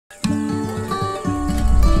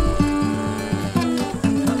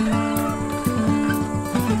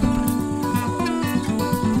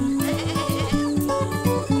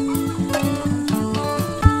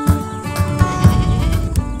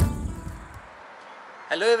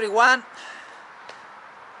Hello everyone,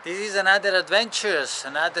 this is another adventures,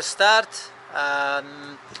 another start.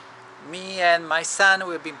 Me and my son,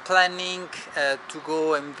 we've been planning to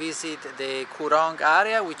go and visit the Coorong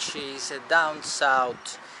area, which is down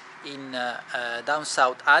south in down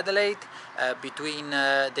south Adelaide, between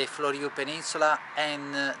the Fleurieu Peninsula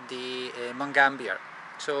and the Mongambia.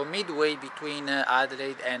 So midway between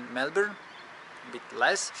Adelaide and Melbourne, a bit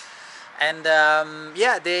less. And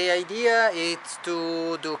yeah, the idea is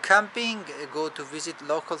to do camping, go to visit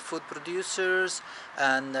local food producers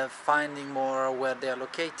and finding more where they are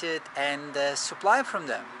located and supply from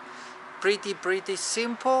them. Pretty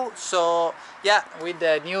simple. So yeah, with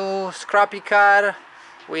the new scrappy car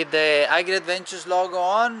with the AgriAdventures logo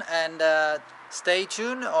on, and stay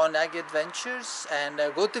tuned on AgriAdventures and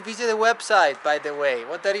go to visit the website, by the way.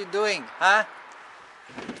 What are you doing, huh?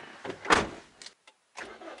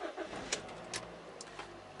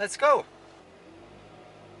 Let's go!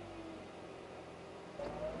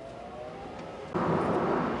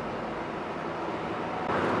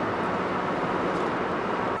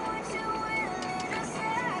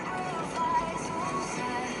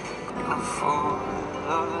 Full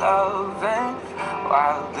of love and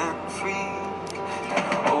wild and free.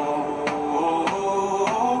 Oh,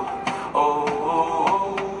 oh, oh,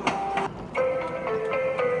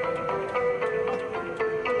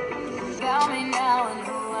 About me now and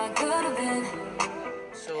who I could have been.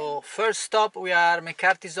 So first stop, we are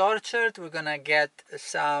McCarthy's orchard. We're gonna get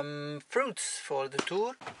some fruits for the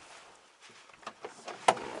tour.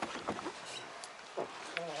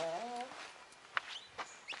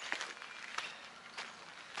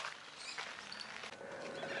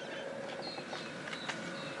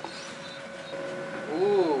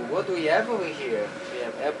 Ooh, what do we have over here? We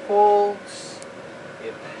have apples, we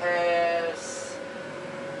have pears,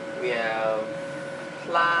 we have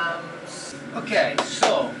plums. Okay,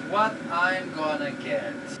 so what I'm gonna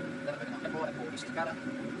get?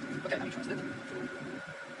 Okay, I'm interested.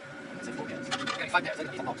 Let's say 4 pears. Okay, 5 pears. Let's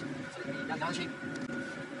get so now shape.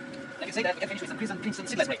 I can say that we can finish with some crimson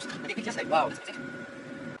seedless grapes. Okay, just like wow, that's amazing.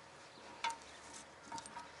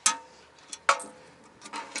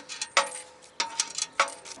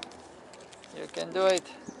 You can do it.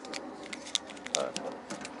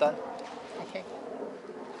 Done. Okay.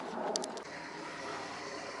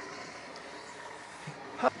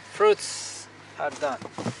 Fruits are done.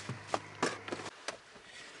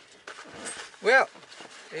 Well,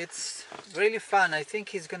 it's really fun. I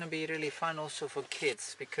think it's gonna be really fun also for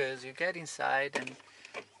kids, because you get inside and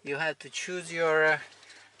you have to choose your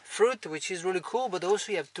fruit, which is really cool, but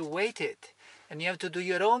also you have to weight it and you have to do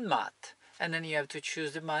your own math, and then you have to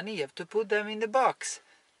choose the money, you have to put them in the box.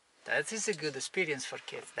 That is a good experience for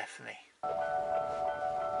kids, definitely.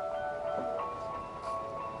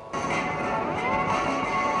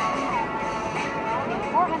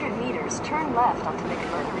 400 meters, turn left onto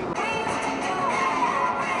McCarthy.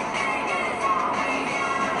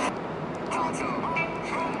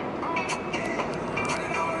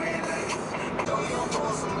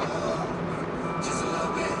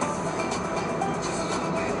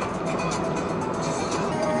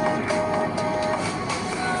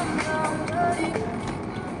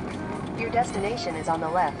 Your destination is on the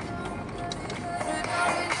left.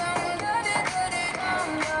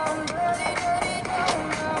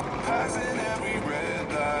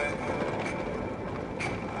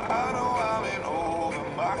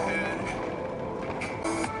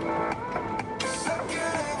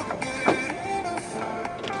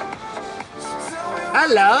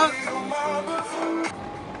 Hello!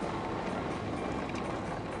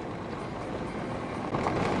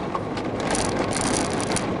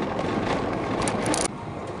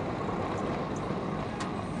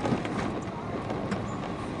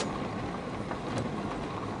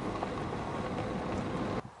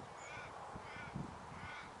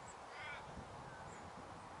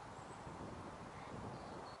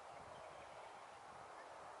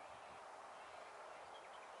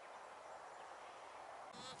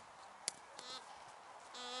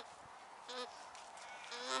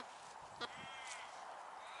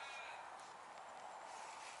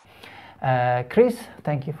 Chris,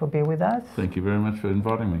 thank you for being with us. Thank you very much for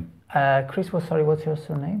inviting me. Chris, sorry, what's your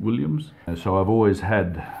surname? Williams. So I've always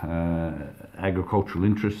had agricultural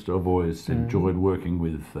interest. I've always enjoyed working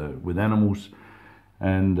with animals,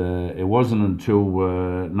 and it wasn't until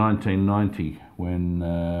 1990 when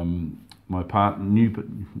my partner,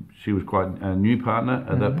 she was quite a new partner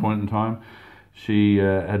at that point in time. She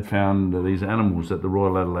had found these animals at the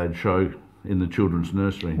Royal Adelaide Show in the children's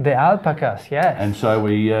nursery. The alpacas, yes. And so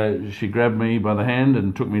she grabbed me by the hand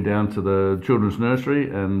and took me down to the children's nursery,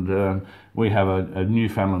 and we have a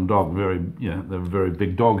Newfoundland dog, they're a very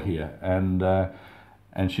big dog here,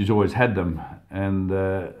 and she's always had them, and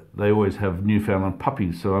they always have Newfoundland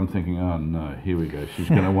puppies. So I'm thinking, oh no, here we go. She's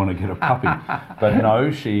going to want to get a puppy, but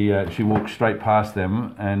no, she walked straight past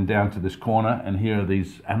them and down to this corner, and here are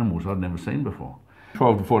these animals I'd never seen before.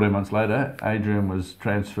 12 to 14 months later, Adrian was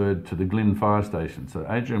transferred to the Glynn Fire Station. So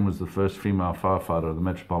Adrian was the first female firefighter of the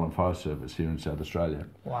Metropolitan Fire Service here in South Australia.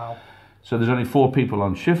 Wow. So there's only 4 people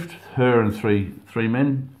on shift, her and three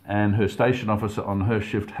men, and her station officer on her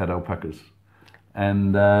shift had alpacas.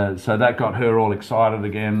 And so that got her all excited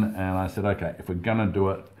again, and I said, okay, if we're going to do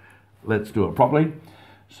it, let's do it properly.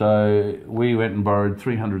 So we went and borrowed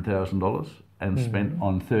 $300,000 and spent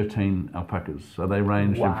on 13 alpacas. So they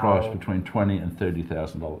ranged in price between $20,000 and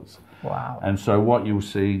 $30,000. Wow. And so what you'll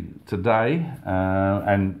see today,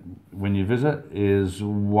 and when you visit, is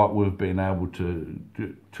what we've been able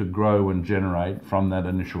to grow and generate from that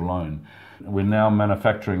initial loan. We're now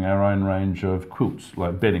manufacturing our own range of quilts,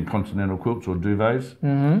 like bedding, continental quilts or duvets,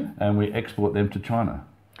 and we export them to China.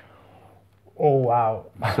 Oh wow!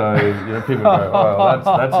 So people go,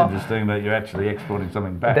 "Oh, that's interesting that you're actually exporting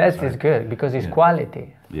something back." That is good because it's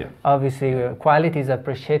quality. Yeah. Obviously, quality is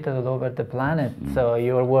appreciated all over the planet. So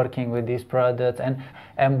you're working with these products,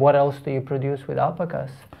 and what else do you produce with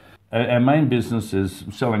alpacas? Our main business is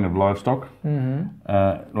selling of livestock,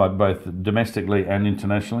 like both domestically and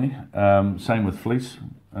internationally. Same with fleece.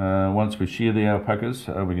 Once we shear the alpacas,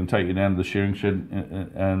 we can take you down to the shearing shed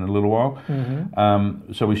in a little while.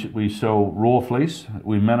 So we sell raw fleece,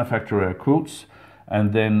 we manufacture our quilts,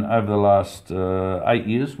 and then over the last 8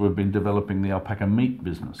 years we've been developing the alpaca meat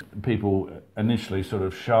business. People initially sort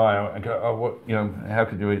of shy and go, oh, how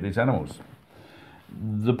could you eat these animals?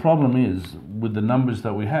 The problem is, with the numbers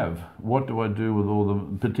that we have, what do I do with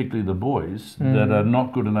particularly the boys that are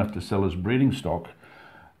not good enough to sell as breeding stock?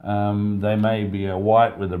 They may be a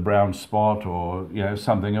white with a brown spot, or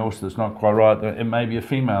something else that's not quite right. It may be a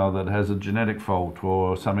female that has a genetic fault,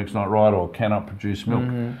 or something's not right, or cannot produce milk.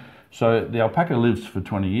 So the alpaca lives for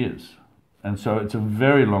 20 years, and so it's a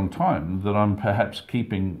very long time that I'm perhaps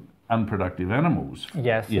keeping unproductive animals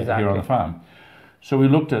exactly. here on the farm. So we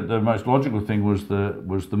looked at the most logical thing was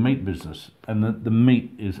the meat business, and the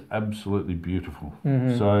meat is absolutely beautiful.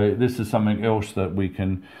 So this is something else that we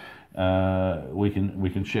can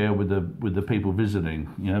share with the people visiting.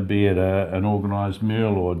 Be it an organised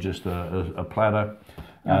meal or just a platter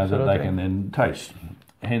that they can then taste.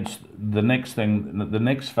 Hence, the next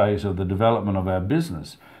phase of the development of our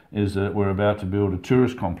business is that we're about to build a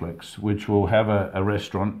tourist complex, which will have a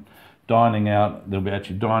restaurant. Dining out, they'll be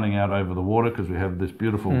actually dining out over the water because we have this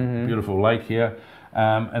beautiful lake here,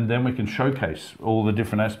 and then we can showcase all the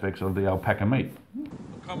different aspects of the alpaca meat.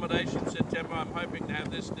 Accommodation September. I'm hoping to have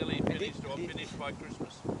this nearly finished or finished by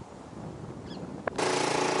Christmas. Oh,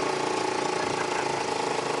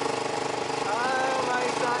 my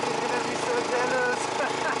son is gonna be so jealous.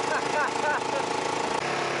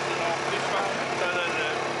 Fish farm, so that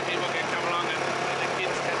people can come along and the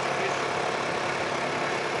kids catch the fish.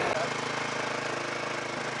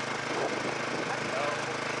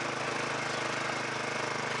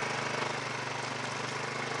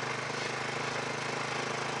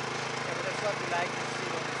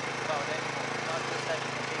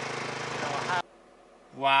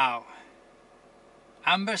 Wow,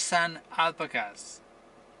 Ambersun Alpacas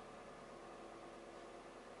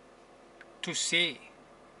to see,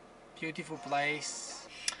 beautiful place.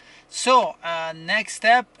 So next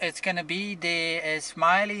step, it's gonna be the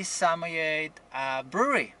Smiling Samoyed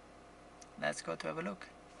Brewery. Let's go to have a look.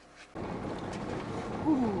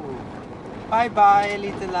 Ooh. Bye bye,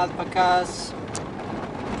 little alpacas.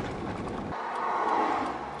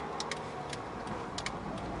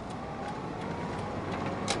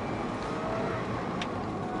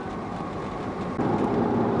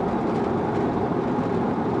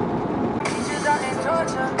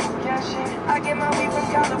 I get my weed from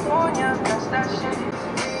California, that's that shit.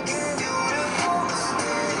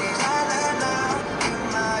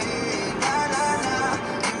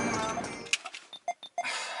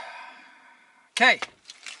 Okay,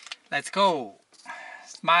 let's go.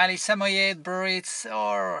 Smiling Samoyed Brewery, it's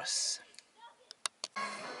ours.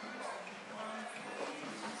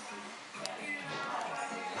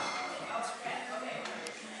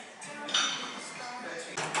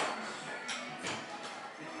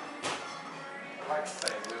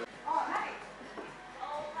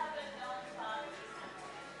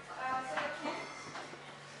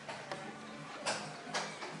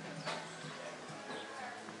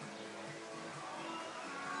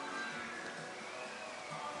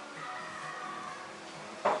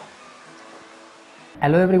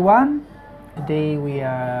 Hello everyone. Today we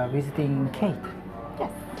are visiting Kate.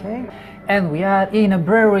 Yes. Okay. And we are in a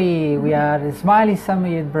brewery. We are the Smiling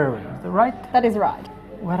Samoyed Brewery. Is that right? That is right.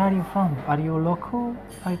 Where are you from? Are you local?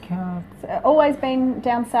 Always been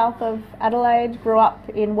down south of Adelaide, grew up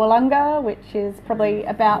in Wollonga, which is probably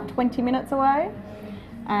about 20 minutes away,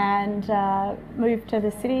 and moved to the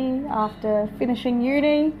city after finishing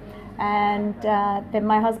uni, and then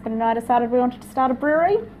my husband and I decided we wanted to start a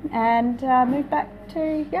brewery and moved back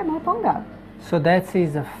to Maiponga. So that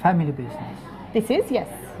is a family business? This is, yes.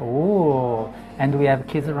 Oh, and we have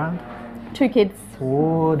kids around? 2 kids.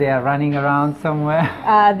 Oh, they are running around somewhere?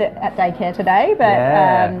 At daycare today,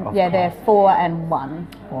 but they're 4 and 1.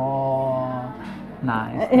 Oh,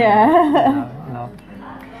 nice. Yeah. No.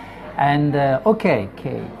 And okay,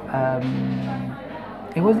 Kate.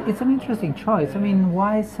 It's an interesting choice. I mean,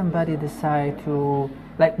 why somebody decide to,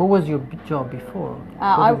 like, what was your job before?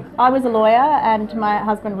 I was a lawyer and my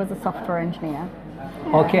husband was a software engineer.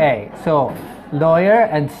 Okay, so lawyer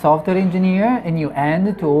and software engineer, and you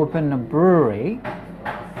end to open a brewery.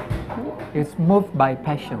 It's moved by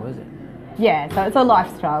passion, was it? Yeah, so it's a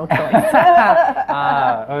lifestyle choice.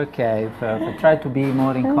 Okay. So try to be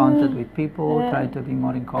more in contact with people, try to be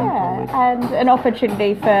more in contact with... and an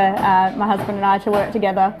opportunity for my husband and I to work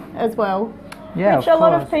together as well. Yeah, which a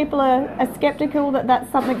lot of people are sceptical that that's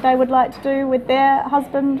something they would like to do with their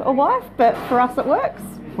husband or wife, but for us it works.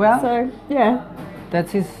 Well, so yeah.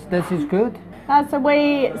 That is good. So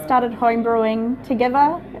we started home brewing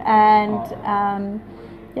together, and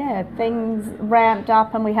things ramped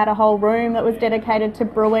up, and we had a whole room that was dedicated to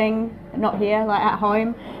brewing, not here, like at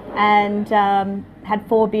home, and had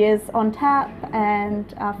 4 beers on tap,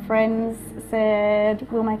 and our friends said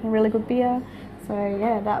we were making really good beer. So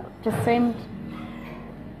yeah, that just seems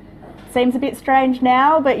a bit strange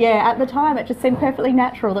now, but yeah, at the time it just seemed perfectly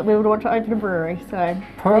natural that we would want to open a brewery. So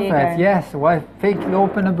perfect. Yes. Well, I think we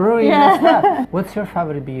open a brewery. Yeah. What's your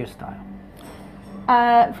favorite beer style?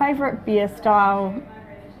 Favorite beer style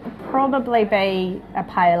would probably be a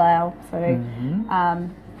pale ale. So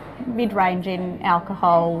mid-range in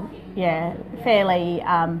alcohol. Yeah, fairly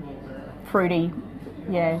fruity.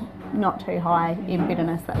 Yeah. Not too high in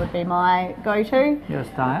bitterness. That would be my go-to. Your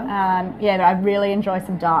style? But I really enjoy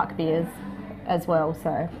some dark beers as well.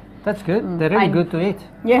 So that's good. They're really good to eat.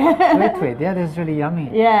 Yeah. Sweet. Yeah, that's really yummy.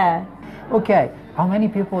 Yeah. Okay. How many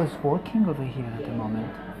people is working over here at the moment?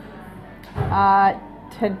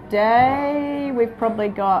 Today we've probably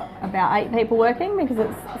got about 8 people working because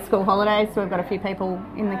it's school holidays, so we've got a few people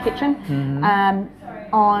in the kitchen.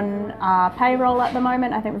 On payroll at the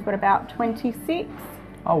moment, I think we've got about 26.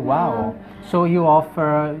 Oh wow! So you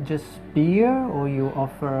offer just beer, or you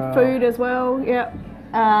offer food as well? Yeah.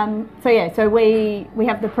 So we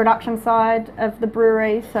have the production side of the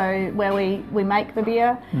brewery, so where we make the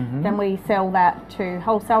beer, then we sell that to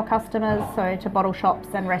wholesale customers, so to bottle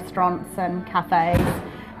shops and restaurants and cafes,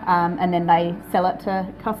 and then they sell it to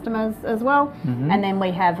customers as well. And then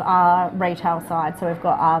we have our retail side, so we've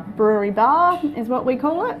got our brewery bar, is what we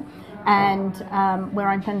call it. And we're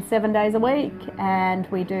open 7 days a week, and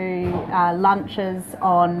we do lunches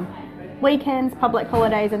on weekends, public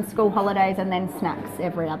holidays and school holidays, and then snacks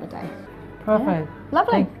every other day. Perfect. Yeah.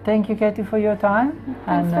 Lovely. Thank you, Katie, for your time.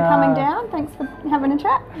 Thanks for coming down. Thanks for having a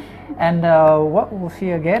chat. And we'll see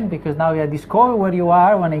you again, because now we are discover where you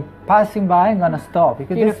are. When I'm passing by, I'm going to stop,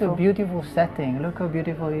 because it's a beautiful setting. Look how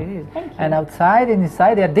beautiful it is. Thank you. And outside and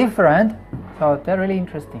inside, they're different, so they're really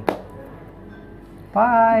interesting.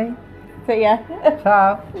 Bye. See ya.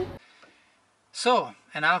 Ciao. So,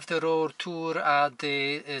 and after our tour at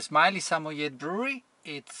the Smiling Samoyed Brewery,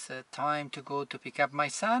 it's time to go to pick up my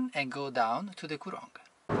son and go down to the Coorong.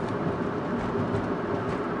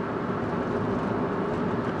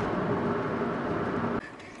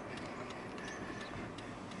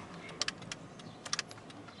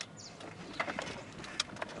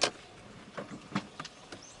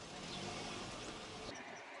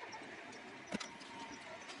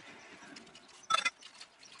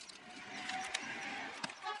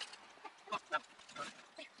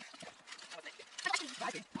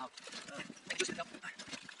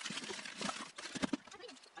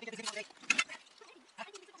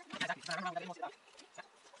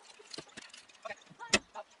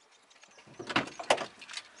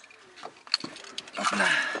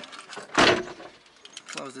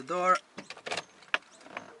 Close the door.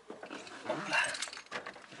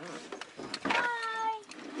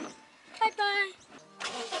 Bye-bye.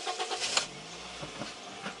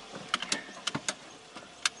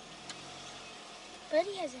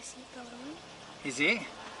 Buddy has a seatbelt on. Is he? Yeah.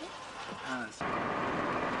 Ah,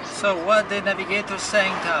 So what the navigator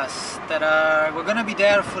saying to us, that we're gonna be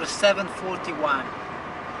there for 7:41.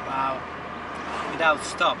 Wow. Without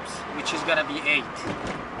stops, which is gonna be 8.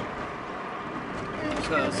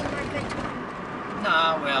 Because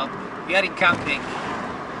no, well, we are in camping.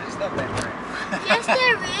 There's no better. Yes,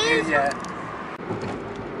 there is. Yeah.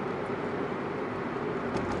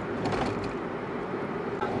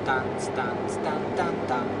 Dance, dance, dance, dance,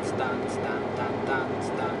 dance, dance, dance, dance,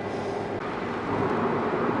 dance.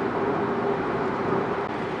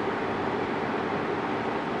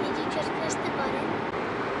 Did you just press the button?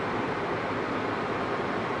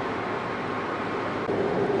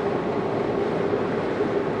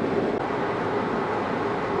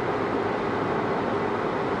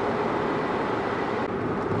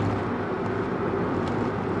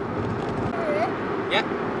 Yeah.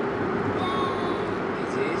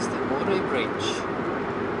 This is the motorway bridge.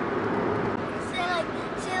 Say like,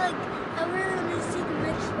 I really want to see the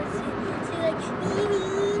next one. Say like, and then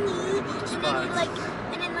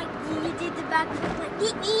you did the backflip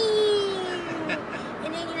like,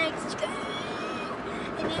 and then you like,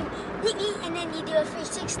 and then you do a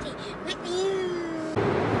 360.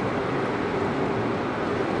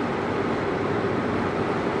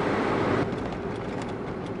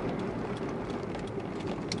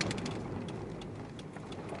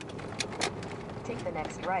 Take the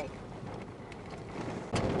next right.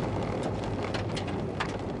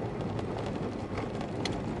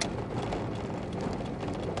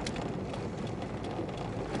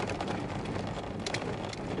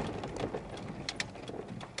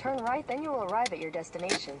 Turn right, then you will arrive at your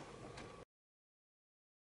destination.